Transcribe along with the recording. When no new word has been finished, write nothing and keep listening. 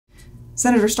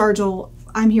Senator Stargel,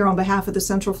 I'm here on behalf of the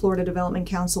Central Florida Development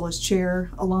Council as chair,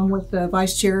 along with the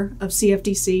vice chair of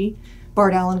CFDC,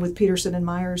 Bart Allen with Peterson and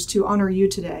Myers, to honor you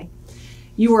today.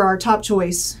 You were our top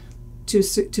choice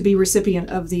to be recipient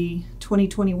of the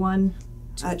 2021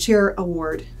 Chair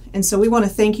Award. And so we want to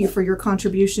thank you for your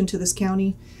contribution to this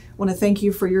county. I want to thank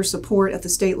you for your support at the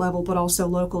state level, but also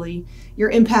locally.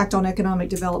 Your impact on economic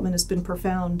development has been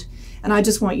profound. And I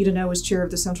just want you to know, as chair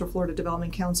of the Central Florida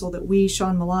Development Council, that we,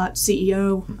 Sean Malott,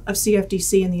 CEO of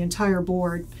CFDC, and the entire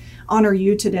board honor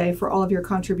you today for all of your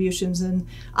contributions. And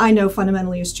I know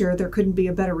fundamentally as chair, there couldn't be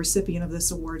a better recipient of this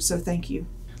award. So thank you.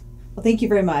 Well, thank you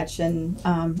very much. And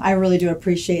I really do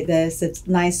appreciate this. It's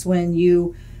nice when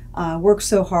you work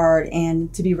so hard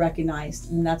and to be recognized,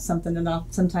 and that's something that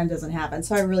sometimes doesn't happen.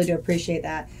 So I really do appreciate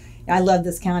that. I love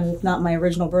this county. It's not my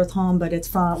original birth home, but it's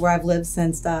from where I've lived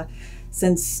since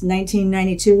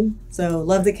 1992. So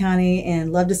love the county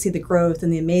and love to see the growth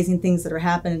and the amazing things that are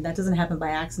happening. That doesn't happen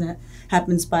by accident. It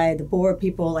happens by the board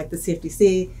people like the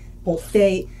CFDC, whole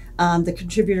state, the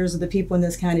contributors of the people in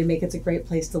this county make it a great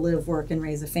place to live, work, and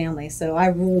raise a family. So I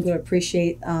really do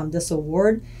appreciate this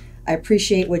award. I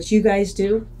appreciate what you guys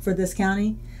do for this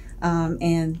county,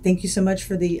 and thank you so much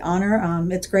for the honor.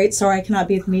 It's great. Sorry I cannot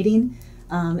be at the meeting.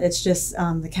 It's just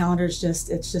the calendar's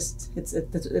just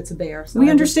it's a bear. So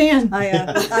we understand.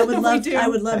 I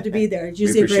would love to be there. It's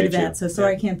usually a great event. So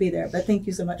sorry I can't be there, but thank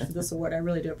you so much for this award. I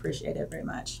really do appreciate it very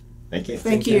much. Thank you.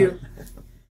 Thank you.